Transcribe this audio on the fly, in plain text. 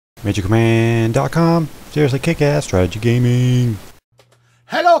MajCom. Seriously kick-ass strategy gaming.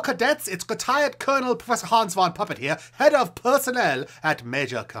 Hello, cadets. It's Retired Colonel Professor Hans von Puppet here, head of personnel at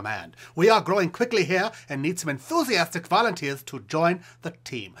Major Command. We are growing quickly here and need some enthusiastic volunteers to join the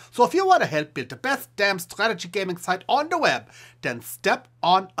team. So if you want to help build the best damn strategy gaming site on the web, then step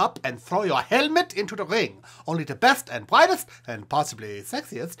on up and throw your helmet into the ring. Only the best and brightest, and possibly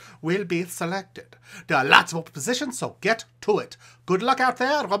sexiest, will be selected. There are lots of open positions, so get to it. Good luck out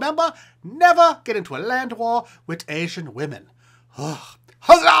there, and remember, never get into a land war with Asian women.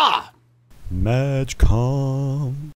 Huzzah! MajCom.